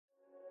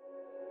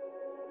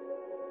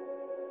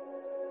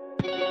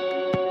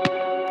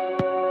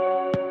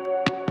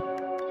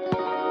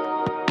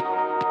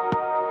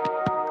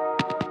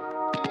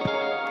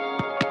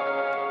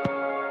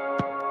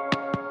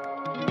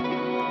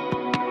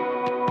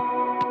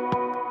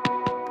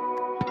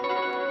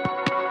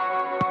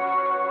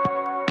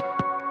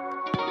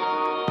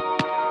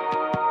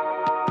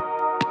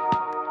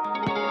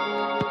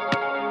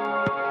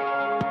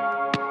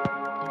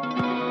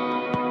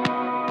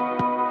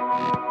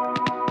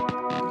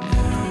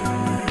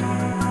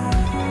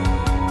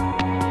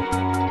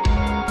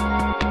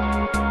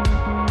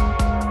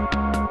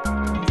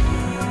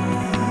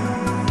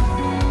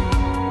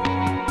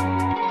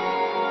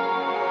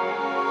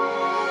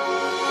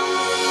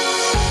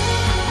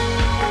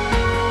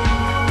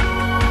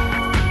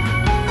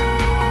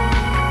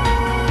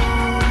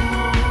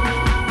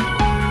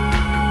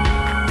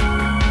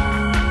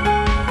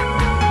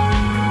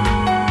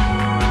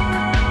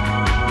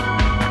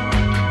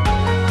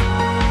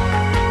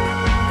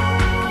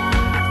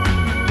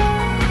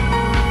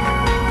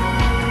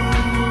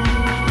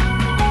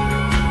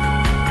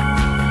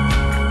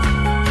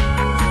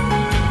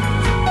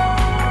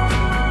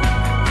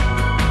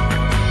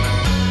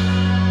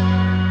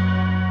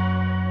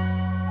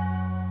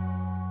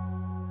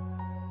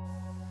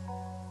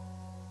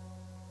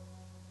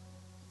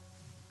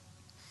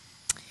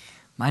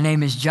My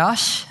name is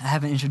Josh. I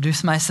haven't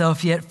introduced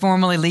myself yet.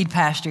 Formerly lead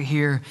pastor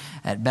here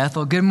at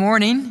Bethel. Good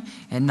morning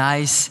and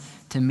nice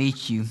to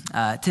meet you.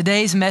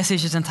 Today's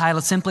message is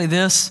entitled simply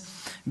this: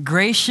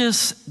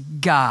 Gracious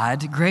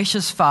God,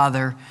 gracious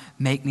Father,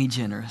 make me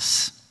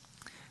generous.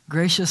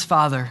 Gracious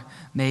Father,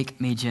 make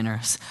me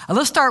generous.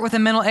 Let's start with a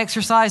mental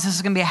exercise. This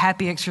is going to be a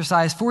happy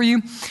exercise for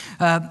you.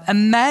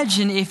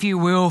 Imagine, if you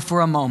will,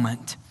 for a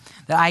moment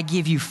that I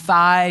give you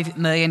 $5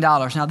 million.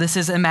 Now, this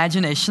is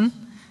imagination.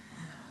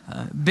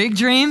 Big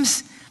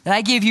dreams, that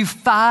I give you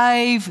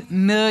 $5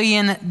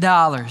 million.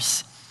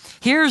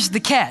 Here's the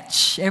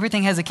catch.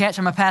 Everything has a catch.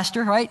 I'm a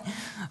pastor, right?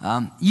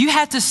 You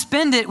have to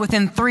spend it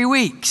within 3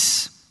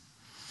 weeks.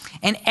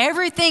 And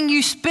everything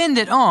you spend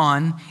it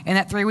on in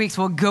that 3 weeks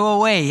will go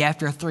away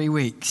after 3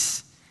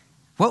 weeks.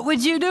 What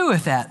would you do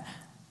with that?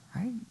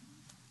 Right?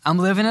 I'm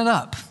living it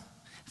up.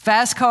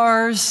 Fast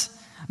cars.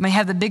 I may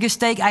have the biggest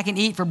steak I can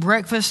eat for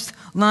breakfast,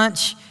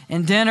 lunch,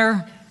 and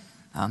dinner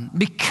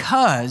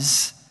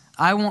because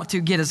I want to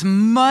get as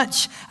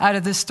much out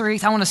of this 3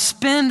 weeks. I want to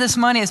spend this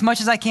money as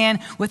much as I can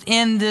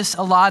within this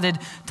allotted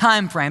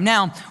time frame.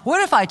 Now,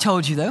 what if I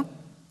told you, though,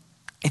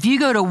 if you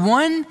go to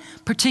one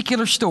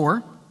particular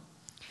store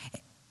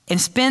and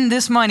spend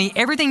this money,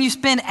 everything you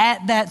spend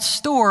at that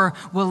store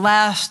will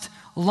last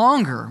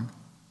longer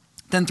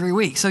than 3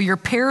 weeks. So your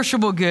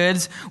perishable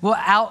goods will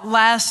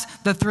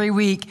outlast the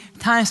 3-week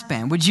time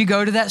span. Would you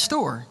go to that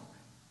store?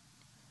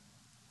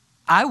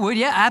 I would,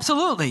 yeah,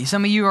 absolutely.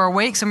 Some of you are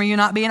awake, some of you are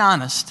not being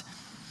honest.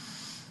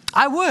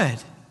 I would.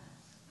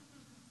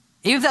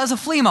 Even if that was a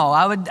flea mall,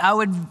 I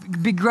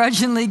would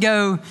begrudgingly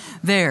go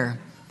there.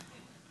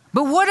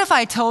 But what if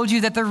I told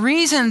you that the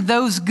reason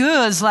those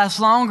goods last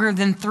longer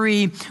than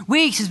 3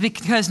 weeks is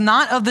because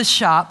not of the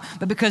shop,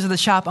 but because of the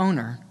shop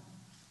owner?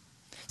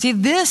 See,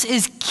 this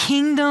is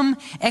kingdom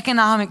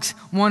economics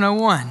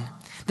 101.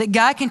 That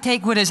God can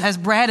take what is, as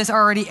Brad has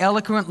already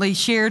eloquently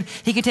shared,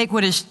 he can take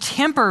what is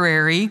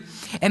temporary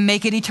and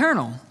make it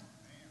eternal.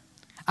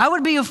 I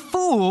would be a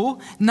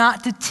fool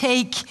not to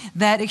take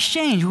that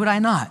exchange, would I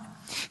not?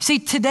 See,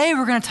 today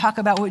we're going to talk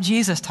about what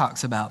Jesus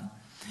talks about.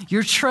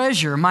 Your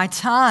treasure, my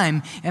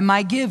time, and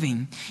my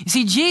giving. You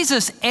see,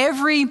 Jesus,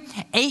 every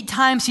 8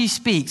 times he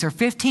speaks, or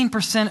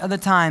 15% of the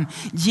time,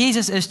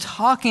 Jesus is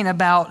talking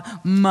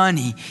about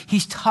money.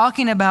 He's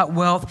talking about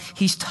wealth.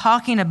 He's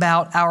talking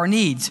about our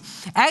needs.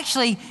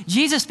 Actually,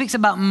 Jesus speaks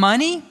about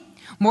money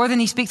more than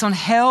he speaks on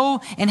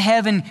hell and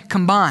heaven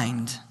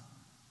combined.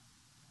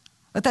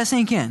 Let that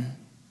sink in.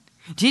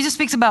 Jesus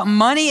speaks about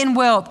money and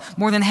wealth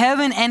more than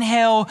heaven and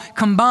hell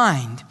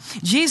combined.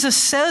 Jesus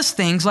says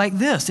things like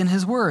this in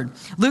his word.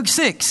 Luke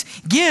 6,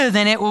 give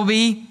and it will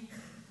be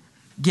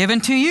given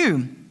to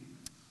you.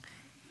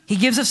 He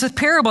gives us a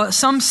parable that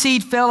some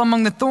seed fell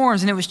among the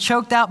thorns and it was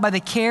choked out by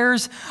the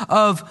cares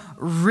of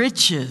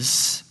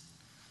riches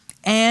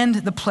and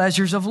the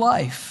pleasures of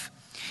life.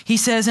 He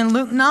says in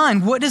Luke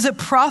 9, what does it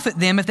profit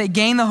them if they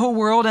gain the whole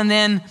world and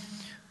then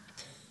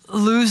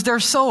lose their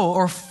soul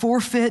or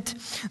forfeit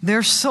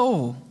their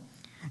soul?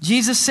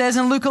 Jesus says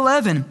in Luke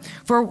 11,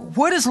 for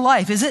what is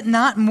life? Is it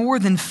not more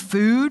than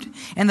food,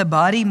 and the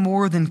body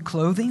more than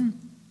clothing?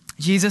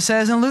 Jesus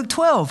says in Luke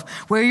 12,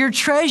 where your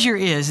treasure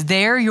is,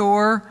 there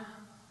your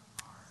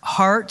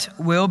heart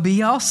will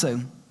be also.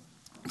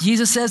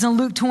 Jesus says in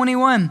Luke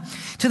 21,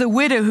 to the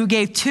widow who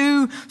gave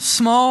 2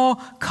 small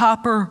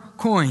copper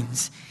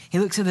coins. He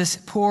looks at this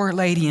poor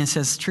lady and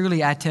says,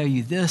 truly I tell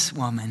you, this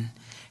woman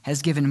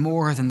has given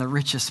more than the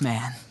richest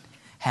man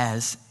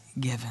has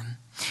given.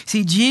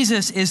 See,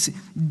 Jesus is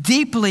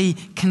deeply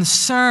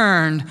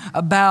concerned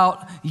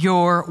about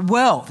your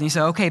wealth. And you say,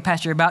 okay,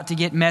 Pastor, you're about to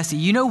get messy.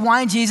 You know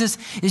why Jesus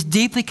is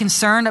deeply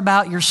concerned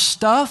about your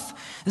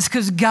stuff? It's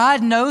because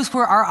God knows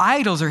where our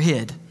idols are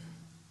hid.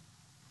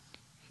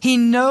 He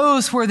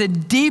knows where the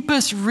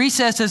deepest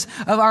recesses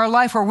of our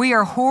life, where we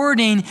are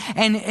hoarding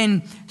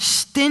and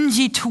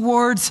stingy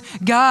towards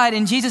God.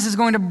 And Jesus is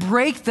going to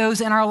break those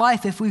in our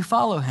life if we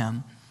follow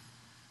him.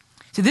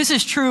 So this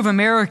is true of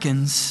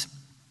Americans.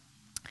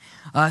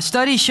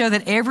 Studies show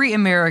that every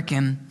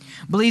American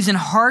believes in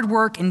hard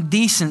work and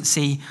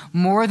decency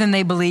more than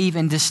they believe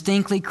in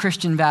distinctly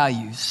Christian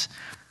values.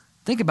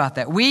 Think about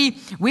that. We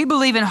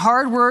believe in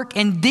hard work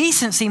and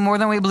decency more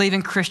than we believe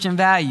in Christian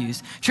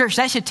values. Church,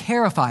 that should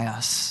terrify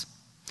us.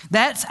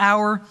 That's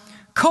our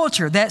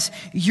culture. That's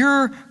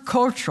your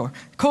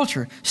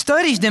culture.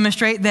 Studies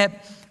demonstrate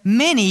that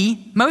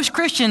most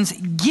Christians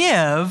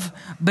give,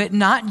 but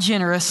not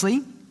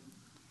generously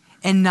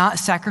and not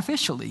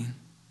sacrificially.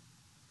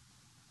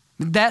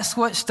 That's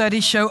what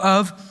studies show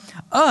of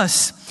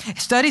us.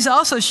 Studies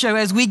also show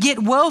as we get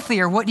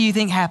wealthier, what do you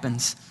think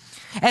happens?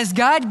 As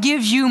God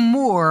gives you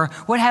more,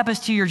 what happens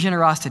to your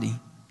generosity?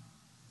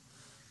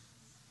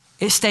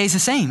 It stays the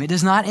same. It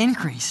does not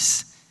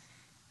increase.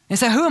 And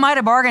so who am I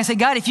to bargain and say,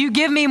 God, if you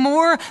give me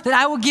more, then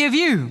I will give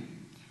you?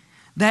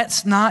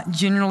 That's not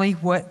generally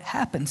what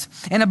happens.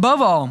 And above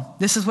all,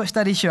 this is what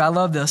studies show. I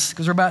love this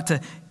because we're about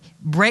to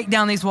break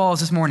down these walls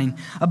this morning.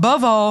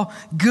 Above all,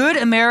 good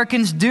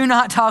Americans do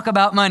not talk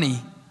about money.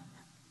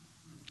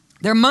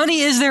 Their money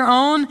is their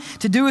own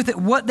to do with it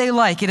what they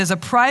like. It is a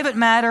private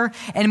matter.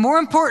 And more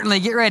importantly,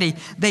 get ready,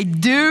 they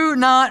do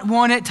not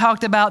want it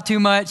talked about too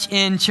much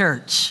in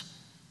church.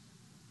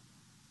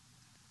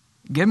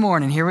 Good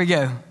morning. Here we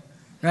go.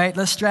 Right?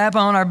 Let's strap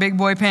on our big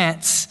boy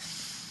pants.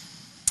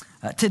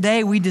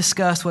 Today we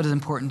discuss what is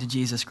important to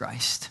Jesus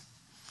Christ.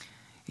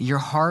 Your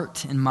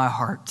heart and my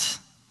heart.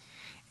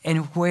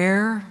 And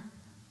where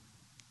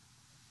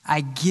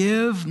I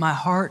give, my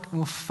heart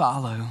will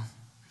follow.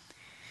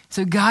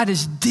 So God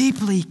is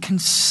deeply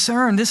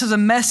concerned. This is a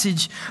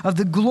message of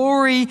the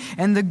glory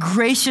and the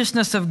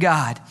graciousness of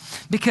God.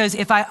 Because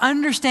if I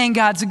understand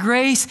God's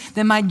grace,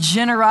 then my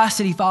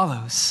generosity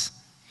follows.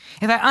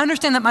 If I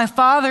understand that my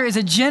Father is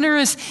a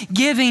generous,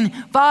 giving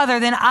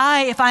Father, then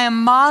if I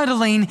am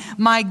modeling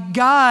my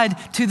God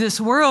to this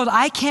world,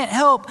 I can't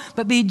help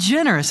but be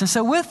generous. And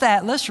so with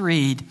that, let's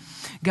read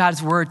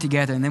God's word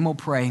together and then we'll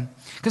pray.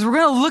 Because we're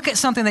going to look at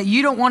something that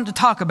you don't want to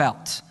talk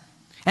about.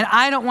 And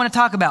I don't want to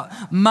talk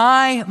about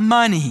my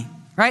money,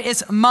 right?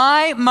 It's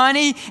my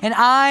money and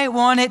I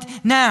want it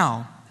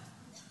now.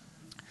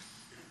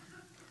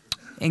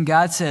 And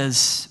God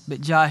says, but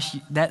Josh,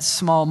 that's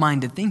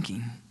small-minded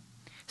thinking.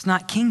 It's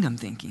not kingdom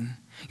thinking.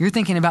 You're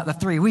thinking about the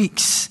 3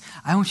 weeks.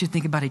 I want you to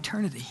think about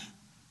eternity.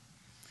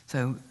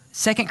 So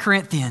 2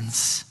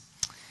 Corinthians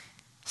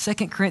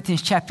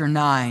chapter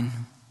 9.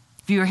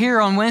 If you were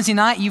here on Wednesday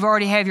night, you've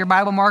already have your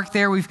Bible marked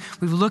there. We've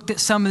looked at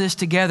some of this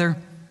together.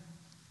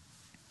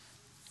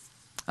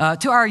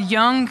 To our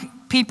young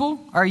people,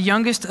 our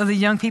youngest of the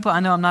young people,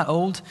 I know I'm not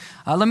old.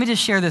 Let me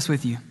just share this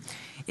with you.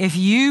 If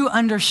you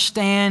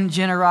understand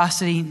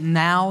generosity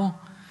now,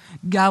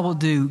 God will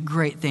do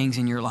great things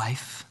in your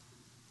life.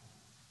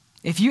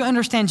 If you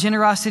understand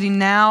generosity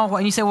now,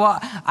 and you say, well,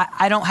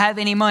 I don't have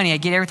any money. I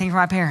get everything from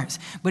my parents.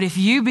 But if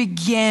you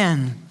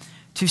begin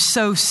to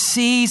sow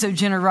seeds of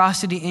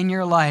generosity in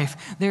your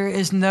life, there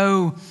is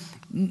no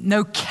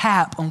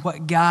cap on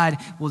what God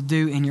will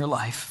do in your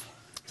life.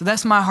 So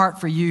that's my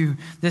heart for you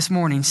this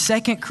morning.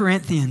 2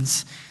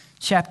 Corinthians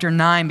chapter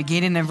 9,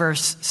 beginning in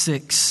verse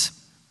 6.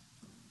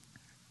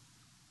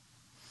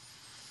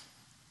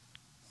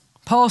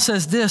 Paul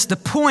says this, the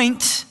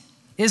point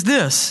is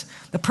this,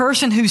 the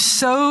person who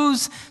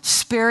sows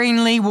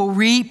sparingly will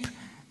reap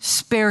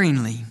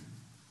sparingly.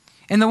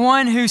 And the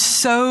one who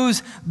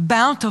sows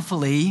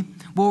bountifully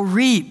will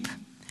reap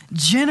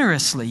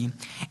generously.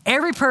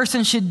 Every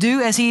person should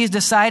do as he has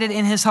decided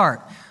in his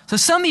heart. So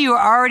some of you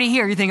are already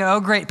here. You're thinking, oh,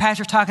 great,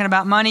 pastor's talking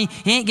about money.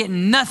 He ain't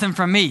getting nothing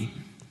from me.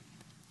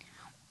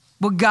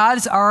 Well,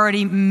 God's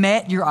already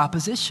met your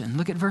opposition.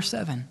 Look at verse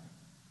 7.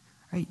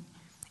 Right?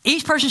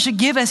 Each person should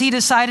give as he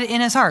decided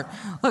in his heart.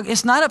 Look,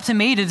 it's not up to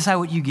me to decide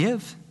what you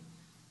give.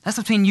 That's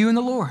between you and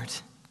the Lord.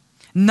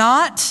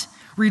 Not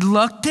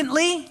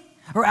reluctantly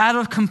or out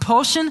of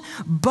compulsion,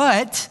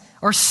 but,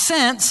 or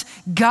since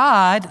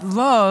God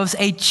loves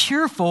a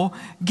cheerful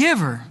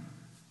giver.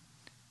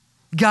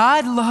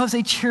 God loves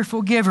a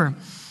cheerful giver.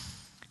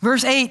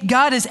 Verse 8,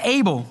 God is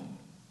able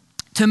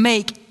to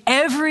make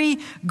every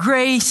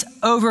grace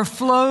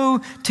overflow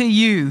to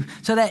you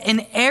so that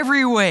in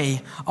every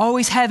way,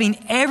 always having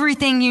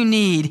everything you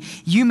need,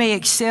 you may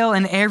excel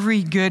in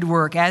every good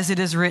work. As it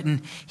is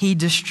written, he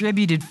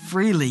distributed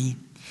freely.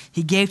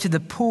 He gave to the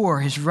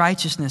poor. His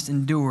righteousness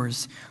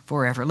endures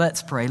forever.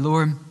 Let's pray.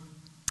 Lord,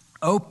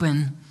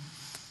 open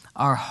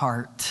our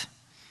heart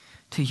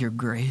to your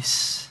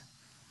grace,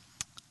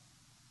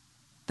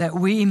 that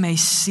we may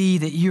see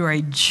that you are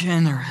a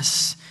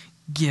generous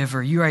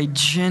giver. You are a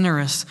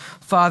generous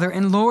Father.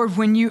 And Lord,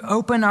 when you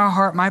open our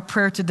heart, my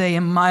prayer today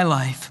in my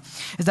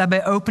life is that by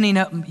opening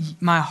up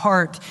my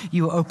heart,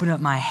 you will open up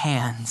my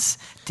hands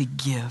to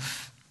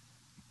give.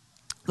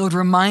 Lord,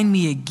 remind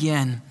me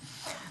again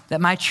that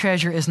my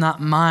treasure is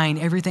not mine.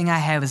 Everything I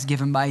have is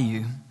given by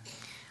you.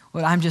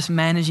 Lord, I'm just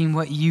managing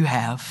what you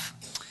have.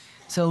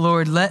 So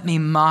Lord, let me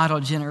model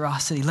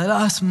generosity. Let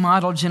us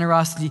model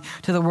generosity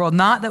to the world.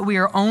 Not that we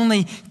are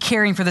only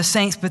caring for the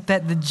saints, but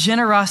that the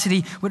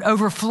generosity would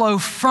overflow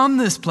from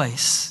this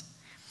place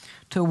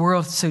to a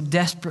world so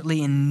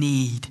desperately in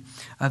need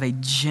of a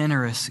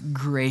generous,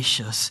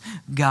 gracious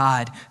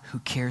God who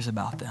cares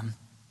about them.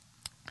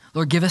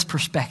 Lord, give us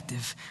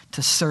perspective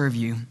to serve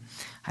you.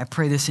 I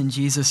pray this in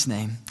Jesus'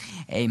 name.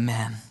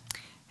 Amen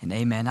and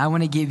amen. I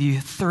want to give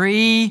you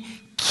 3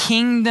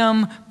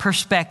 kingdom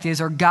perspectives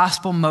or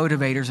gospel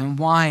motivators and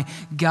why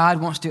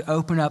God wants to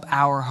open up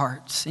our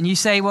hearts. And you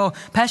say, well,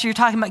 Pastor, you're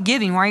talking about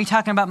giving. Why are you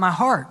talking about my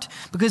heart?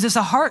 Because it's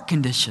a heart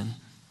condition.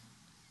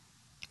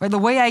 Right? The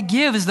way I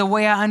give is the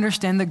way I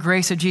understand the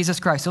grace of Jesus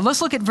Christ. So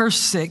let's look at verse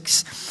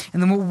 6,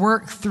 and then we'll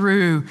work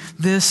through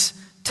this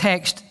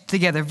text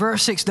together.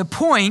 Verse 6, the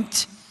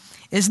point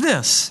is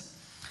this.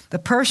 The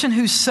person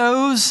who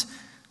sows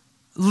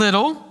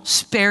little,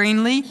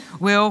 sparingly,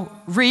 will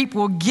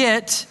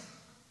get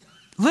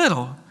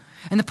little.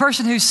 And the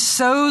person who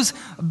sows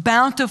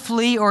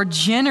bountifully or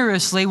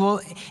generously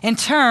will, in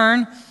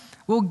turn,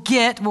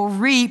 will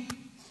reap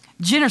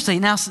generously.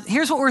 Now,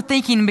 here's what we're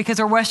thinking because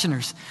we're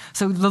Westerners.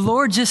 So the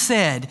Lord just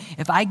said,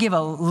 if I give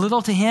a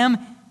little to him,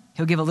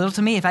 He'll give a little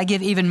to me. If I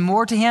give even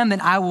more to him,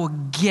 then I will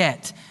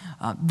get.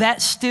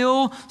 That's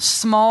still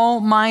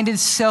small-minded,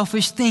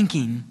 selfish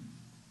thinking.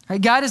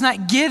 Right? God is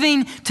not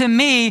giving to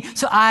me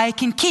so I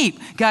can keep.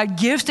 God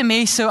gives to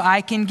me so I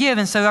can give.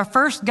 And so our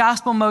first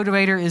gospel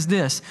motivator is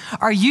this.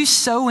 Are you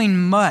sowing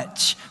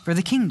much for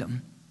the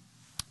kingdom?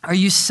 Are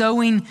you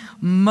sowing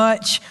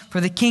much for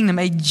the kingdom?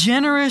 A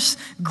generous,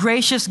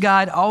 gracious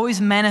God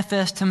always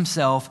manifests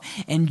himself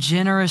in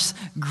generous,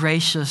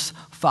 gracious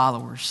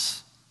followers.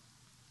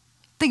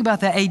 Think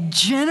about that. A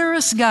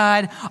generous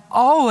God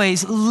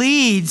always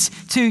leads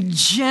to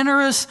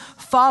generous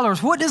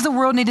followers. What does the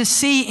world need to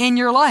see in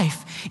your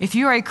life? If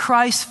you're a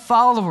Christ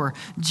follower,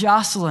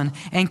 Jocelyn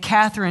and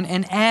Catherine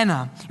and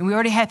Anna, and we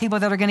already have people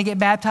that are going to get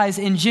baptized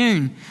in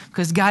June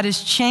because God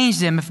has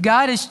changed them. If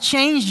God has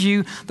changed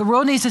you, the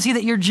world needs to see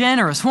that you're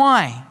generous.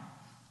 Why?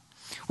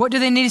 What do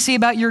they need to see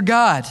about your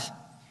God?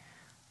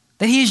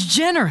 That he is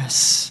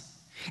generous.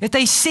 If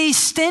they see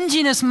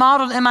stinginess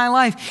modeled in my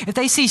life, if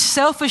they see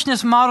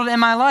selfishness modeled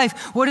in my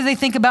life, what do they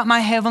think about my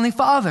Heavenly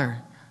Father?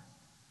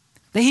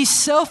 That he's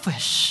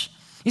selfish.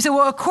 You say,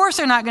 well, of course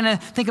they're not going to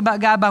think about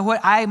God by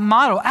what I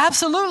model.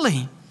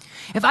 Absolutely.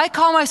 If I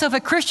call myself a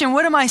Christian,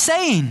 what am I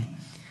saying?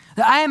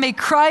 That I am a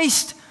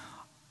Christ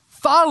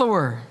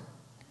follower.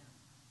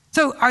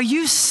 So are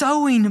you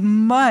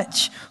sowing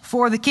much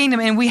for the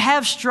kingdom? And we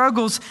have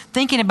struggles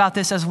thinking about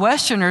this as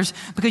Westerners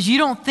because you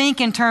don't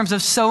think in terms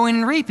of sowing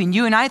and reaping.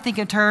 You and I think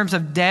in terms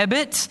of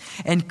debits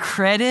and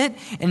credit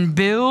and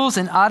bills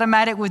and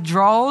automatic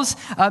withdrawals.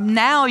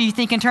 Now you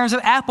think in terms of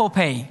Apple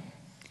Pay.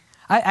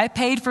 I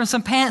paid for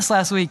some pants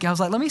last week. I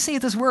was like, let me see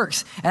if this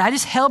works. And I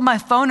just held my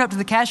phone up to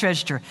the cash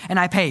register and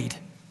I paid.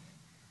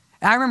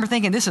 And I remember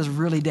thinking, this is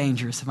really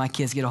dangerous if my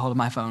kids get a hold of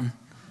my phone.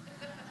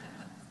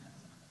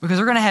 Because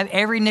we're going to have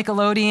every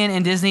Nickelodeon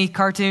and Disney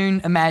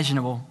cartoon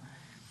imaginable.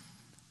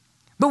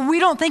 But we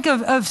don't think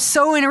of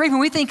sowing and reaping.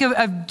 We think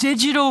of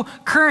digital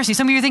currency.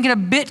 Some of you are thinking of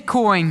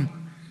Bitcoin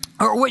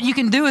or what you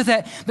can do with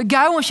that. But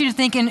God wants you to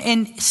think in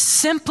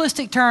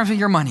simplistic terms of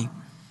your money.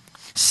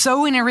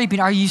 Sowing and reaping.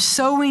 Are you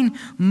sowing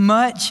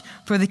much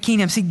for the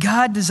kingdom? See,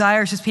 God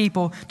desires his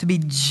people to be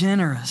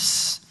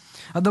generous.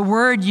 The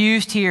word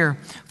used here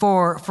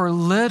for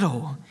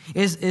little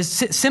is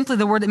simply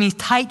the word that means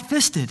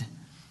tight-fisted.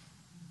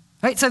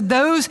 Right? So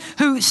those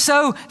who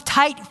sow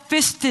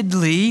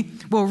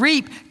tight-fistedly will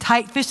reap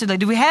tight-fistedly.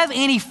 Do we have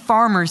any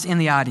farmers in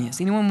the audience?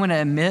 Anyone want to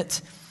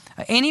admit?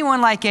 Anyone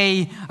like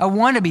a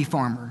wannabe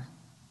farmer?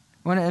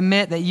 Want to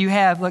admit that you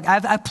have, look,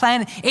 I've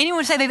planted,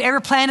 anyone say they've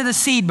ever planted a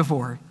seed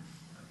before?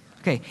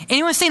 Okay.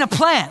 Anyone seen a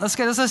plant? Let's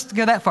go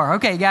that far.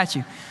 Okay, got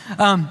you.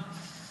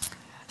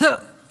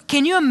 So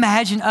can you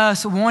imagine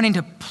us wanting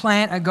to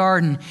plant a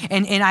garden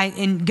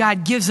and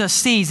God gives us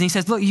seeds and he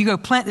says, look, you go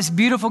plant this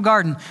beautiful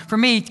garden. For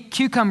me,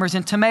 cucumbers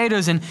and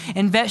tomatoes and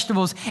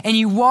vegetables. And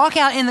you walk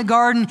out in the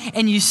garden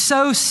and you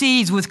sow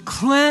seeds with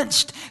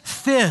clenched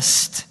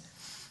fist.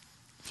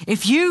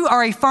 If you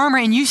are a farmer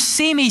and you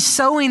see me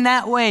sowing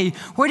that way,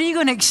 what are you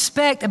going to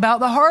expect about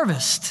the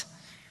harvest?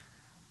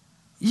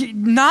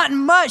 Not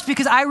much,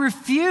 because I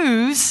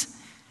refuse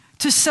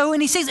to sow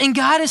any seeds. And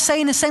God is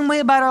saying the same way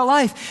about our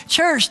life.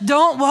 Church,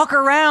 don't walk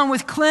around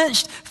with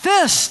clenched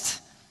fists.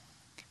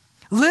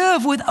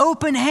 Live with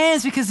open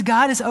hands because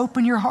God has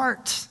opened your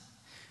heart.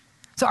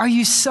 So are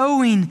you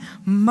sowing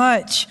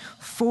much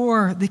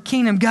for the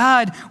kingdom?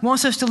 God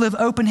wants us to live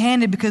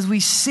open-handed because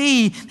we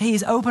see that he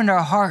has opened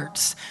our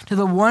hearts to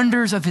the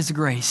wonders of his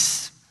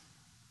grace.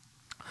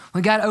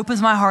 When God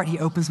opens my heart, he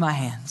opens my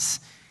hands.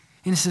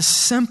 And it's as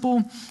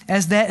simple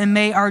as that. And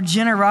may our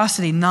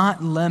generosity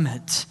not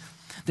limit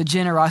the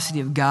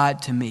generosity of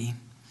God to me.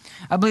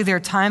 I believe there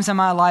are times in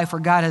my life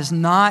where God has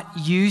not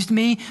used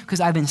me because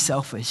I've been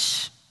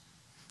selfish.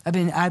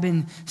 I've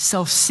been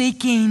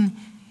self-seeking.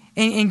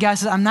 And God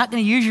says, I'm not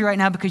going to use you right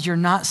now because you're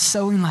not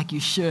sowing like you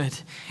should.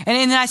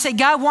 And then I say,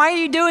 God, why are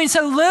you doing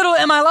so little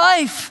in my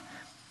life?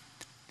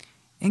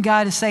 And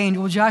God is saying,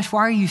 well, Josh,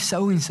 why are you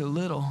sowing so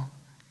little?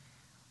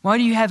 Why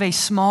do you have a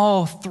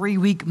small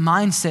 3-week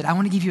mindset? I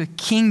want to give you a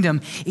kingdom,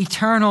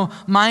 eternal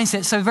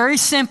mindset. So very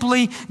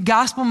simply,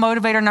 gospel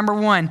motivator number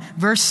 1,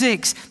 verse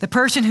 6, the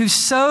person who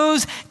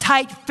sows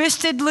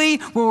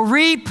tight-fistedly will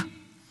reap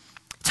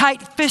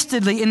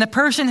tight-fistedly. And the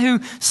person who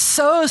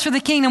sows for the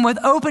kingdom with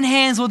open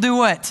hands will do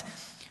what?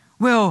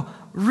 Will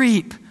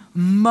reap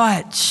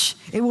much.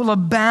 It will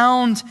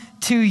abound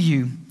to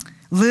you.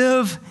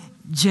 Live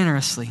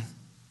generously.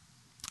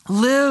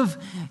 Live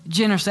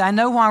generously. I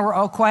know why we're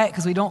all quiet,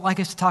 because we don't like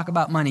us to talk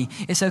about money.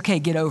 It's okay.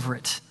 Get over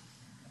it.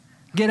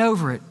 Get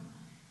over it.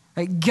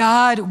 Right?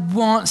 God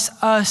wants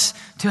us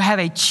to have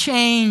a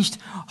changed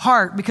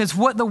heart, because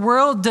what the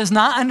world does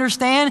not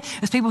understand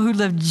is people who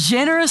live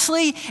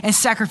generously and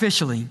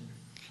sacrificially.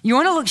 You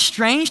want to look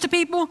strange to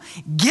people?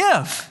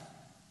 Give.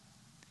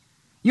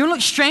 You want to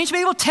look strange to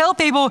people? Tell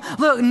people,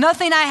 look,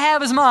 nothing I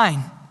have is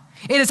mine.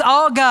 It is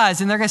all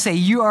God's. And they're going to say,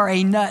 you are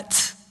a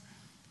nut.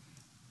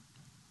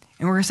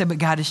 And we're going to say, but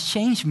God has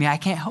changed me. I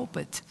can't help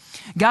it.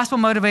 Gospel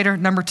motivator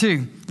number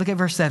 2. Look at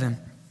verse 7.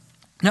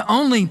 Not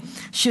only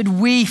should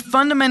we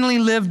fundamentally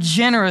live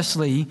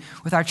generously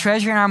with our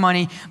treasure and our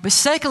money, but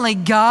secondly,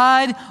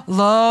 God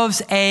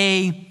loves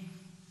a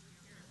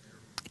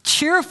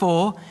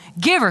cheerful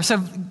giver.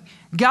 So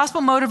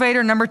gospel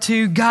motivator number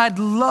 2, God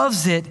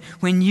loves it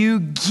when you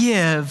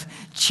give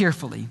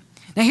cheerfully.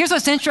 Now here's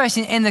what's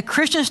interesting. In the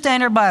Christian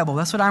Standard Bible,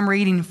 that's what I'm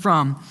reading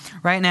from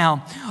right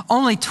now,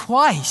 only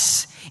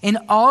twice in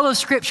all of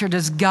Scripture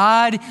does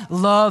God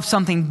love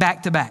something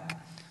back to back.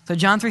 So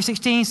John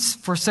 3:16,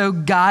 for so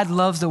God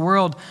loves the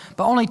world.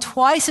 But only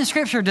twice in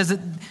Scripture does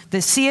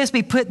the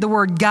CSB put the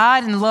word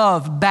God and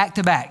love back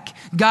to back.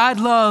 God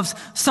loves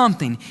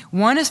something.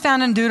 One is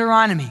found in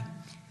Deuteronomy.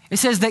 It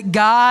says that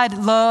God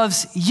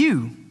loves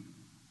you.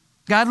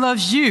 God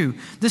loves you.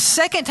 The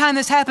second time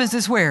this happens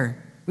is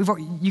where?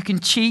 You can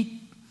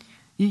cheat.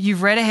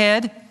 You've read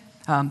ahead.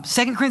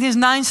 2 Corinthians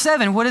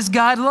 9:7. What does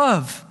God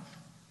love?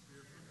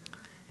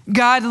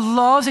 God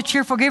loves a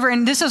cheerful giver,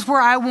 and this is where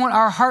I want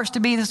our hearts to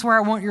be. This is where I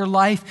want your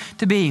life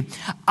to be.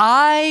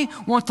 I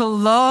want to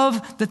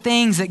love the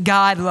things that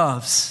God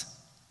loves.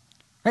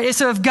 Right?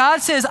 So if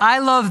God says, I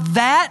love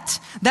that,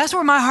 that's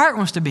where my heart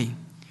wants to be.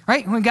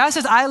 Right? When God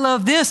says, I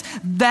love this,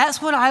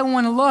 that's what I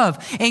want to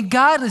love. And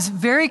God is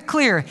very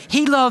clear.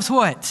 He loves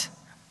what?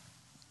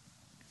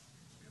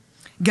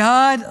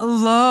 God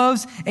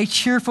loves a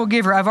cheerful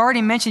giver. I've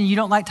already mentioned you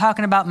don't like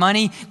talking about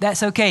money.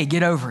 That's okay.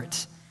 Get over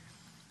it.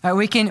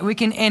 We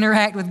can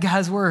interact with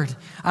God's word.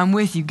 I'm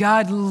with you.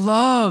 God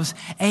loves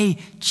a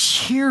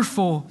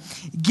cheerful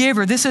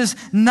giver. This is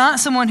not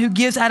someone who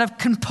gives out of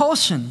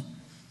compulsion.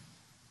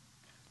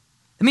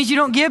 It means you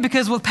don't give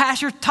because, well,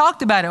 pastor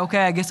talked about it. Okay,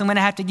 I guess I'm going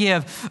to have to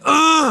give.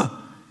 Ugh!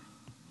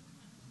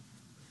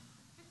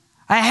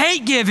 I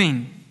hate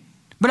giving,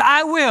 but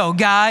I will,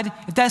 God.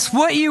 If that's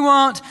what you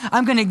want,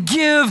 I'm going to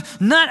give,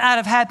 not out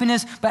of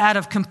happiness, but out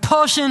of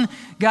compulsion.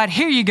 God,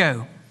 here you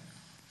go.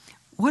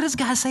 What does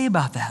God say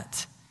about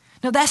that?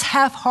 No, that's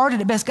half-hearted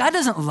at best. God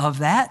doesn't love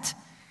that.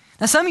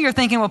 Now, some of you are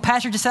thinking, well,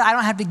 pastor just said I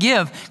don't have to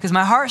give because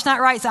my heart's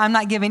not right, so I'm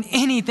not giving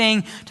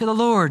anything to the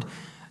Lord.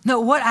 No,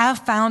 what I've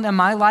found in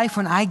my life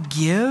when I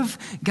give,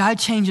 God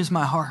changes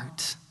my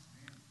heart.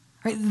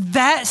 Right?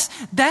 That's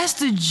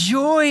the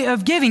joy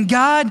of giving.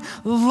 God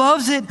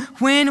loves it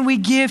when we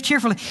give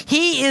cheerfully.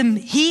 He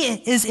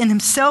is in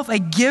himself a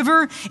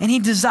giver, and he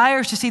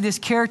desires to see this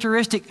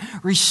characteristic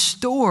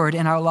restored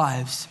in our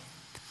lives.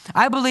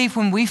 I believe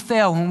when we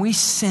fell, when we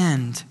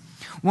sinned,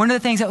 one of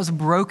the things that was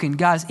broken,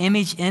 God's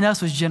image in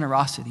us, was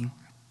generosity.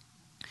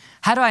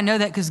 How do I know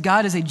that? Because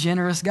God is a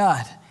generous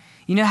God.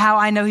 You know how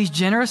I know he's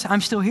generous?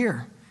 I'm still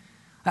here.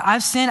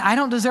 I've sinned. I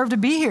don't deserve to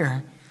be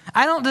here.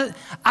 I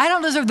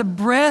don't deserve the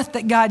breath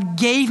that God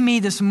gave me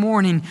this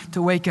morning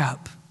to wake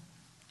up.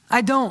 I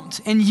don't,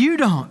 and you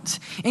don't.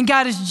 And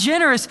God is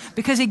generous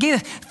because he gave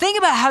us. Think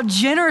about how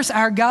generous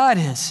our God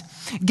is.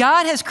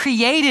 God has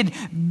created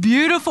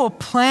beautiful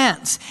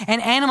plants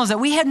and animals that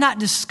we have not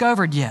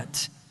discovered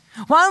yet.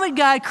 Why would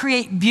God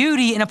create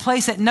beauty in a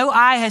place that no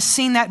eye has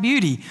seen that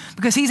beauty?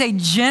 Because he's a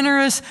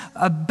generous,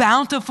 a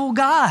bountiful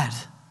God.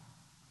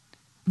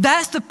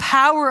 That's the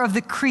power of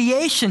the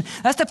creation.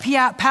 That's the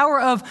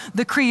power of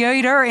the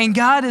Creator. And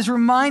God is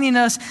reminding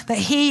us that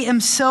he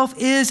himself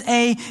is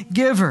a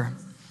giver.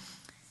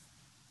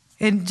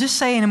 And just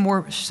say in a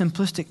more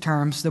simplistic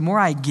terms, the more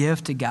I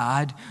give to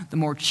God, the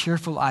more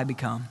cheerful I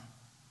become.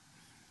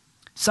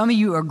 Some of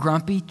you are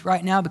grumpy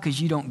right now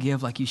because you don't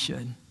give like you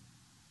should.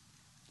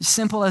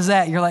 Simple as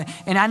that. You're like,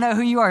 and I know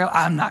who you are.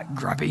 I'm not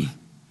grumpy.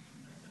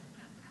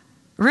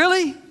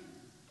 Really?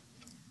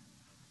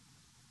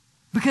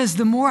 Because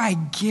the more I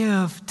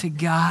give to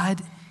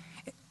God,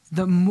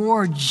 the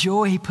more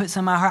joy he puts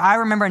in my heart. I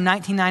remember in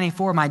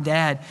 1994, my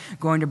dad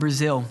going to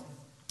Brazil.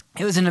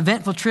 It was an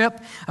eventful trip.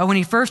 When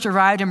he first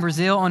arrived in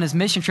Brazil on his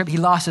mission trip, he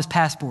lost his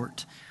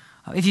passport.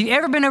 If you've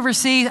ever been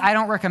overseas, I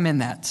don't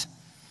recommend that.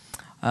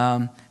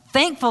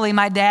 Thankfully,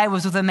 my dad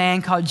was with a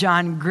man called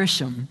John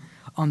Grisham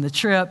on the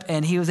trip,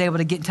 and he was able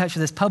to get in touch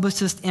with his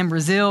publicist in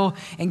Brazil,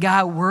 and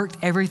God worked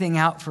everything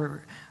out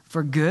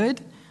for good.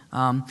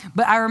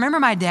 But I remember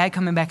my dad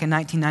coming back in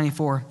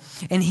 1994,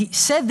 and he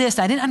said this.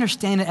 I didn't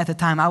understand it at the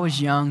time. I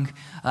was young.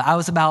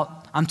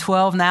 I'm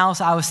 12 now,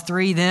 so I was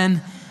 3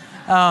 then.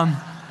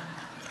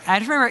 I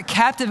just remember it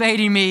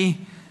captivating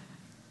me.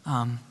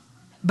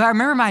 But I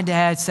remember my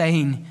dad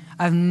saying,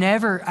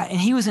 and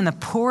he was in the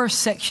poorest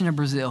section of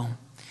Brazil.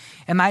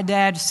 And my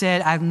dad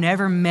said, I've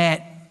never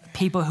met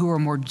people who are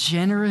more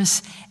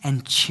generous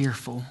and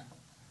cheerful.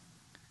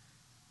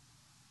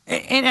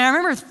 And I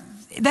remember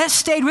that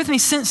stayed with me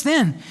since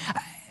then.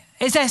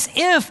 It's as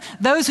if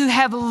those who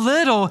have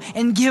little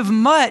and give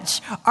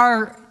much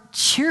are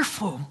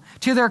cheerful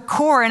to their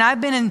core. And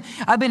I've been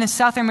in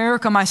South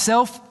America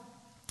myself.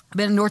 I've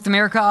been in North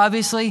America,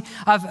 obviously.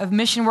 I've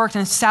mission worked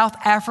in South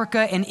Africa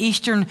and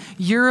Eastern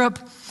Europe.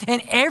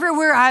 And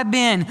everywhere I've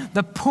been,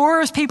 the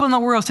poorest people in the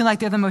world seem like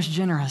they're the most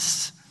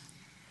generous.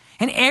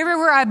 And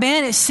everywhere I've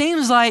been, it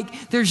seems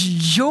like there's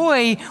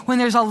joy when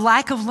there's a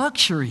lack of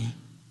luxury.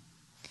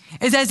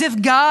 It's as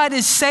if God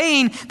is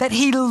saying that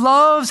he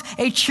loves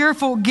a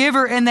cheerful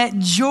giver, and that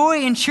joy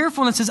and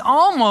cheerfulness is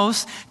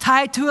almost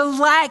tied to a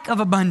lack of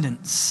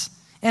abundance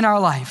in our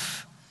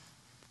life.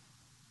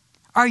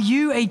 Are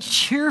you a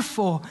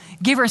cheerful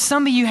giver?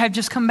 Some of you have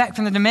just come back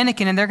from the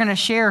Dominican, and they're going to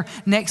share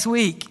next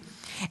week.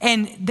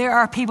 And there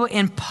are people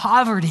in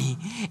poverty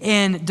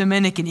in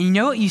Dominican. And you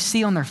know what you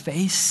see on their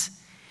face?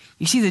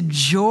 You see the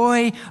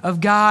joy of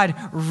God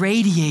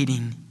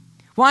radiating.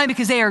 Why?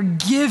 Because they are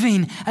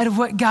giving out of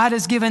what God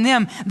has given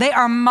them. They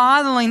are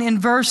modeling in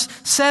verse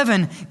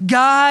 7,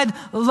 God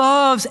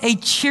loves a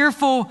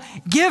cheerful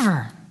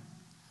giver.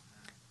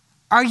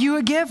 Are you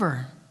a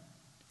giver?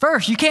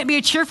 First, you can't be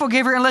a cheerful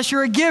giver unless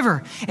you're a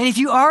giver. And if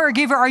you are a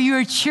giver, are you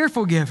a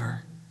cheerful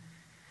giver?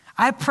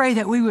 I pray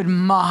that we would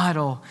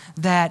model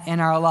that in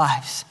our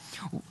lives.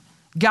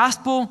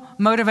 Gospel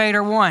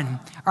motivator 1,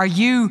 are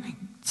you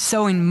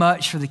sowing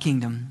much for the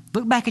kingdom?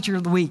 Look back at your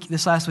week,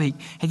 this last week.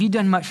 Have you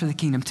done much for the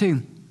kingdom?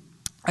 2,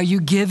 are you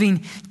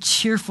giving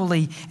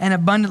cheerfully and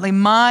abundantly?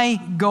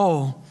 My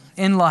goal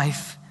in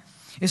life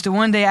is to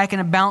one day I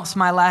can bounce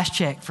my last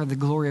check for the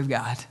glory of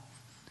God.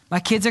 My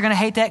kids are going to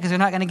hate that because they're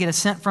not going to get a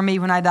cent from me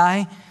when I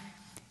die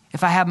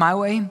if I have my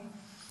way.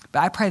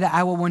 But I pray that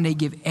I will one day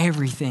give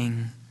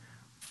everything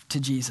to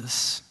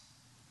Jesus.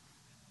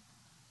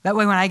 That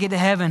way when I get to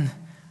heaven,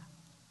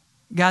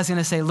 God's going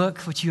to say, look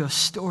what you have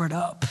stored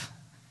up.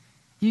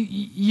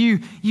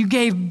 You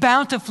gave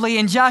bountifully.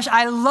 And Josh,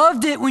 I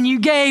loved it when you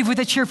gave with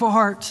a cheerful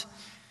heart.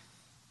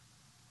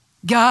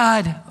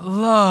 God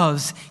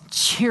loves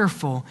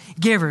cheerful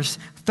givers.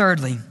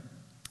 Thirdly,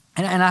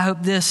 and I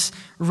hope this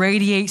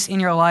radiates in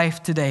your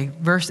life today.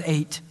 Verse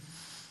 8.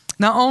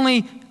 Not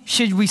only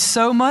should we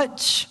sow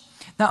much,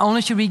 not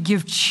only should we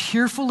give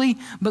cheerfully,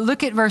 but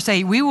look at verse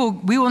 8. We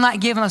will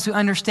not give unless we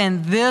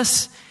understand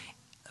this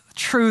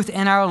truth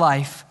in our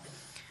life.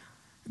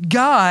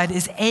 God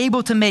is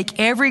able to make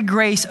every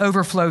grace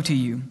overflow to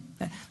you.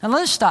 Now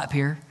let's stop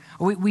here.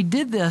 We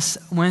did this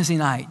Wednesday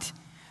night.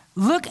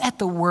 Look at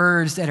the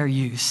words that are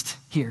used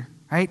here,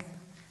 right?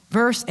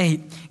 Verse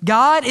 8.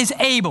 God is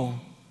able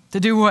to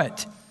do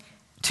what?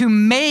 To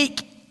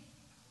make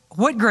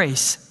what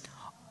grace?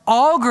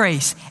 All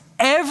grace.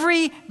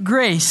 Every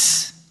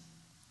grace.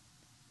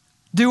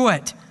 Do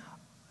what?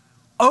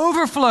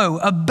 Overflow,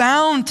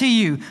 abound to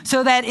you,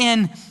 so that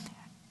in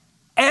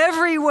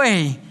every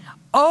way,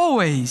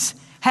 always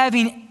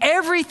having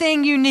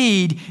everything you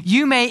need,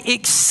 you may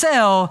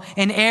excel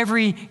in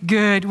every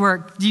good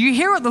work. Do you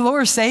hear what the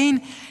Lord is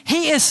saying?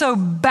 He is so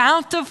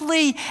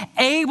bountifully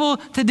able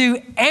to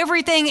do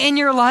everything in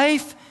your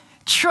life.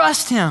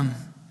 Trust him.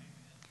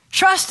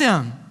 Trust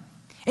him.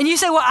 And you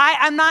say, well,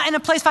 I'm not in a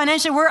place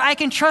financially where I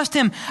can trust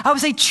him. I would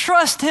say,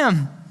 trust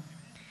him.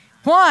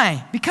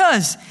 Why?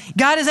 Because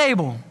God is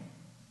able.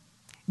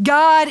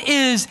 God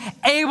is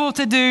able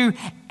to do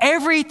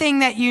everything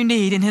that you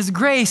need, and his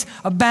grace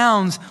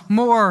abounds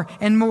more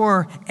and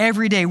more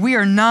every day. We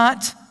are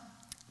not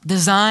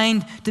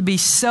designed to be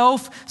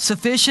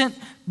self-sufficient,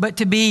 but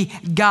to be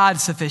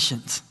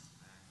God-sufficient.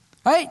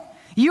 Right?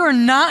 You are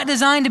not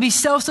designed to be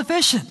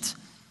self-sufficient.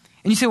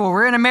 And you say, well,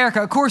 we're in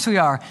America. Of course we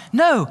are.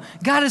 No,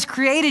 God has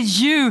created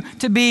you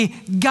to be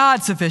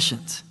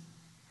God-sufficient.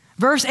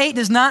 Verse 8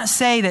 does not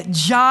say that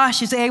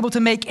Josh is able to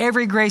make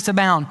every grace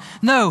abound.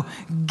 No,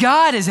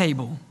 God is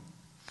able.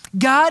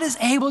 God is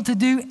able to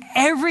do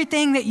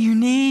everything that you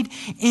need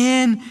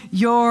in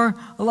your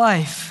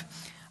life.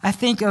 I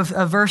think of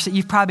a verse that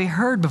you've probably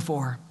heard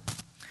before.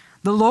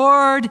 The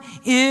Lord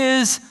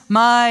is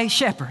my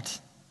shepherd.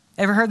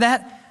 Ever heard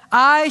that?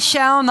 I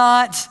shall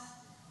not.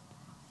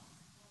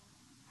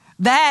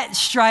 That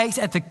strikes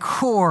at the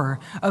core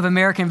of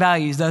American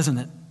values, doesn't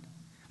it?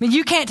 I mean,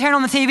 you can't turn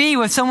on the TV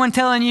with someone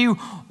telling you,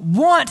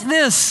 want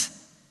this.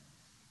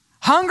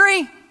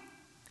 Hungry?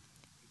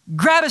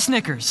 Grab a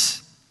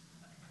Snickers.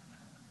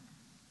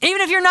 Even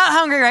if you're not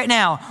hungry right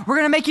now, we're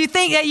going to make you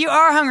think that you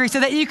are hungry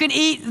so that you can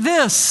eat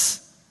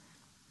this.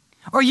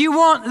 Or you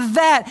want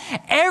that.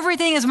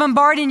 Everything is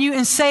bombarding you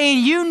and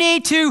saying you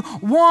need to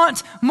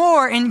want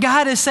more. And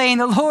God is saying,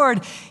 the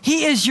Lord,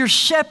 he is your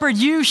shepherd.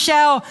 You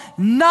shall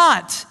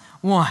not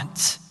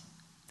want.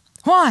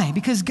 Why?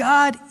 Because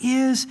God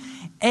is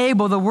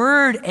able. The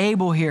word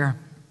able here,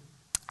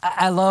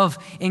 I love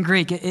in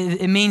Greek.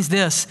 It means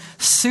this: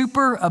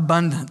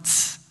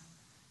 superabundance.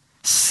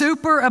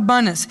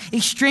 Superabundance,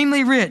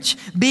 extremely rich,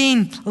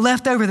 being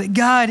left over, that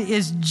God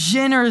is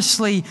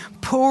generously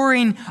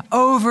pouring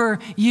over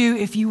you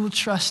if you will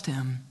trust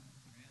him.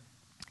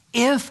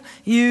 If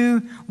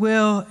you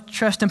will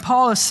trust him.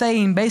 Paul is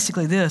saying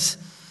basically this: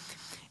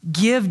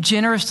 give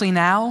generously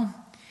now,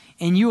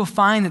 and you will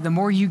find that the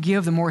more you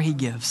give, the more he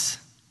gives.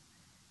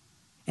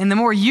 And the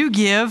more you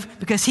give,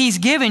 because he's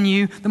given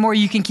you, the more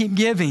you can keep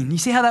giving. You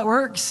see how that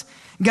works?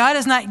 God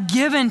is not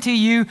given to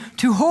you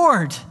to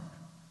hoard.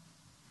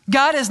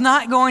 God is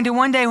not going to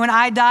one day when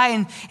I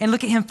die and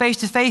look at him face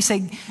to face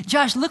say,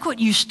 Josh, look what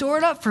you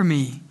stored up for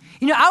me.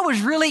 You know, I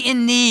was really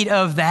in need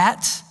of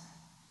that.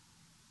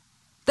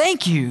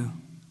 Thank you.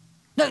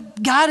 No,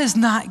 God is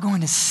not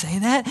going to say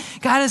that.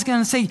 God is going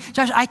to say,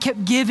 Josh, I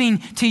kept giving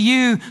to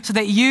you so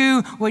that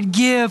you would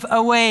give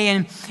away.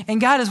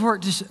 And God has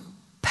worked just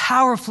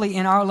powerfully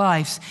in our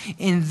lives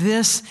in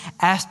this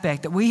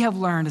aspect that we have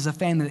learned as a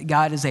family that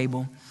God is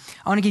able.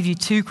 I want to give you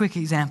two quick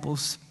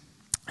examples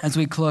as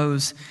we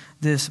close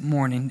this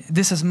morning.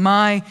 This is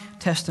my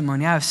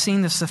testimony. I have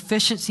seen the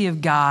sufficiency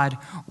of God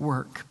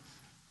work.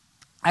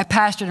 I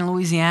pastored in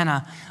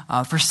Louisiana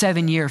for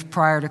 7 years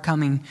prior to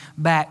coming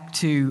back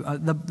to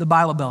the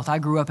Bible Belt. I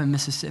grew up in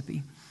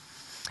Mississippi.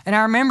 And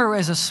I remember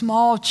as a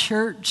small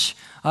church,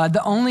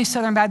 the only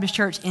Southern Baptist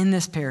church in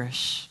this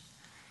parish.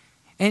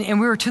 And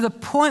we were to the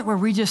point where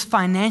we just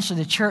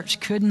financially, the church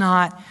could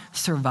not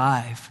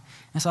survive.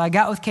 And so I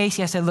got with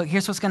Casey. I said, look,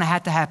 here's what's going to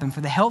have to happen.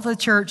 For the health of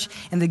the church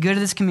and the good of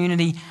this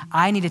community,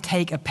 I need to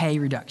take a pay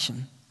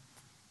reduction.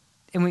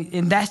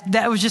 And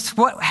that was just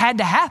what had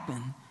to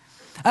happen.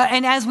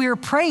 And as we were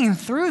praying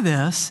through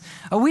this,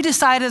 we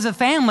decided as a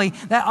family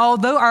that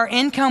although our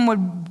income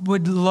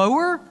would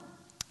lower,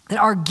 that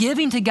our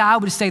giving to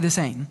God would stay the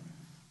same.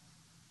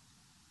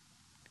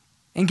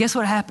 And guess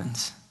what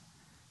happens?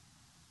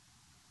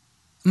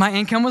 My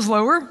income was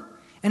lower,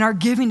 and our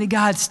giving to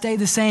God stayed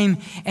the same.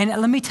 And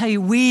let me tell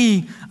you,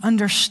 we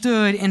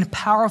understood in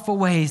powerful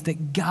ways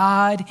that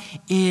God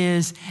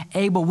is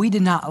able. We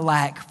did not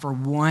lack for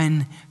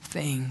one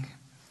thing.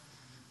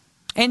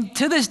 And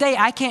to this day,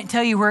 I can't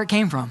tell you where it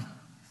came from.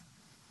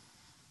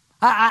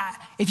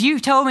 If you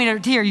told me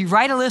here, you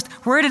write a list,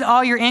 where did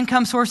all your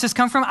income sources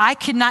come from? I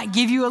could not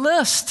give you a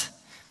list.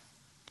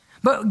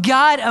 But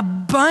God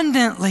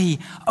abundantly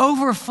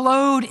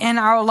overflowed in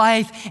our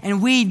life,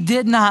 and we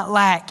did not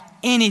lack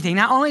anything.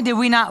 Not only did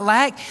we not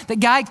lack, that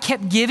God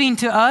kept giving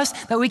to us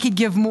that we could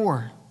give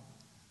more.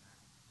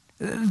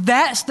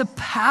 That's the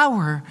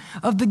power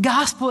of the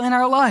gospel in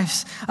our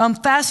lives.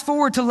 Fast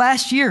forward to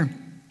last year.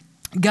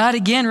 God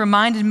again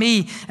reminded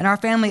me and our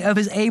family of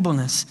his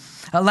ableness.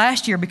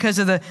 Last year, because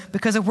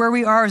of where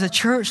we are as a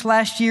church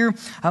last year,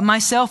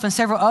 myself and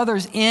several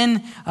others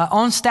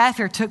on staff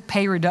here took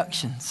pay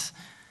reductions.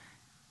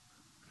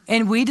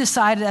 And we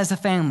decided as a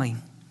family,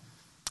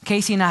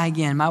 Casey and I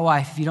again, my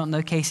wife, if you don't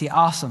know Casey,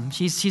 awesome.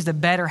 She's the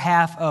better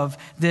half of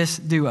this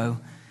duo.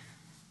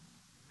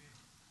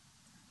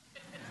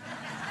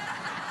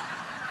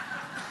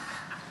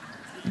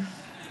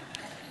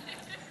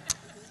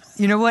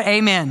 You know what?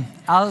 Amen.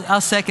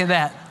 I'll second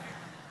that.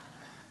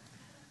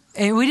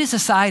 And we just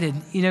decided,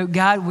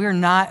 God, we're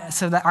not,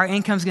 so that our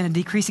income's going to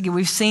decrease again.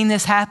 We've seen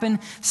this happen.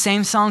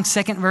 Same song,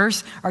 second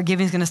verse, our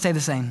giving's going to stay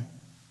the same.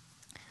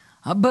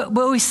 But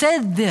we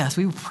said this,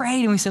 we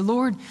prayed and we said,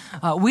 Lord,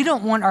 we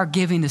don't want our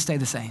giving to stay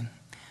the same.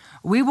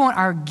 We want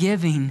our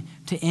giving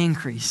to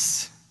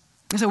increase.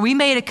 And so we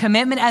made a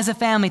commitment as a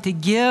family to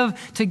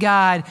give to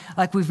God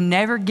like we've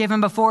never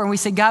given before. And we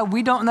said, God,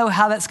 we don't know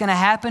how that's going to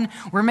happen.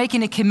 We're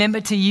making a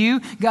commitment to you.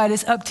 God,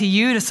 it's up to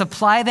you to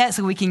supply that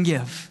so we can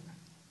give.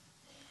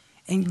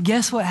 And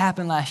guess what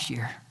happened last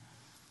year?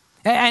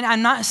 And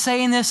I'm not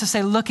saying this to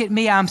say, look at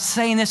me. I'm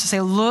saying this to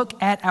say, look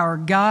at our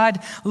God.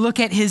 Look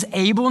at his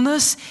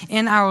ableness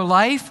in our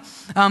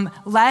life.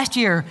 Last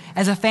year,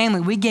 as a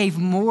family, we gave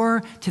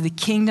more to the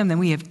kingdom than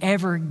we have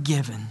ever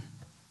given.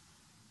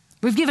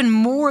 We've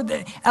given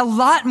a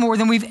lot more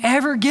than we've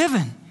ever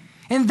given.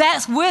 And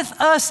that's with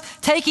us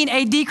taking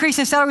a decrease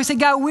in salary. We said,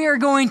 God, we are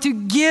going to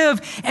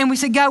give. And we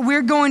said, God,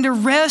 we're going to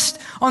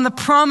rest on the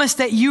promise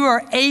that you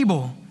are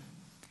able.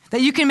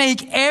 That you can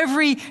make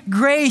every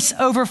grace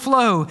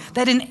overflow,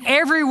 that in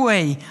every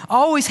way,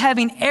 always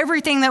having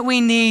everything that we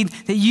need,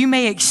 that you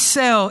may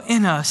excel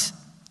in us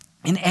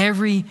in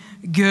every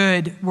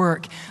good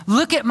work.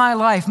 Look at my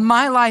life.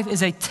 My life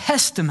is a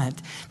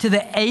testament to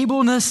the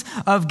ableness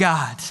of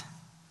God.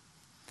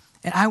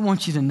 And I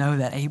want you to know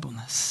that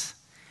ableness.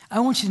 I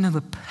want you to know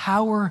the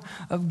power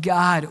of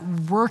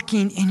God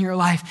working in your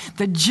life,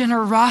 the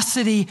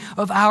generosity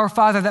of our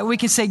Father, that we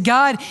can say,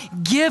 God,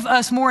 give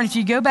us more. And if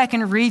you go back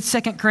and read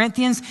 2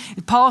 Corinthians,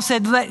 Paul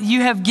said, that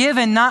you have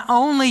given not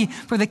only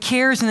for the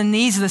cares and the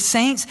needs of the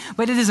saints,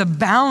 but it is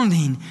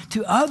abounding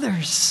to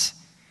others.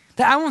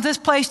 That I want this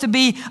place to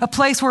be a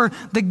place where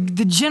the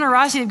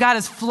generosity of God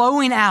is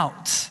flowing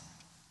out.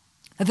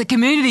 That the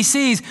community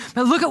sees,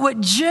 but look at what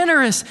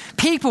generous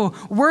people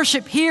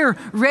worship here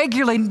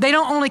regularly. They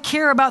don't only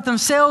care about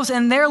themselves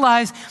and their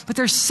lives, but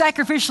they're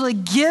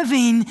sacrificially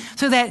giving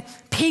so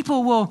that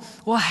people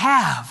will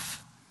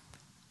have.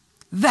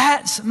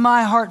 That's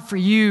my heart for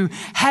you.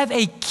 Have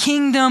a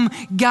kingdom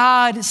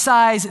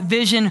God-sized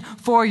vision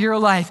for your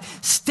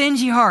life.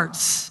 Stingy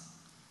hearts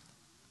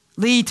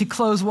lead to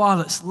closed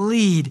wallets,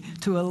 lead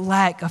to a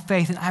lack of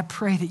faith. And I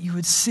pray that you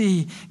would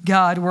see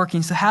God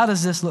working. So how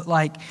does this look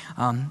like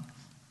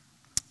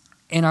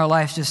in our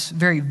lives, just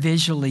very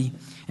visually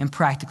and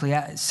practically?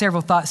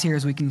 Several thoughts here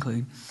as we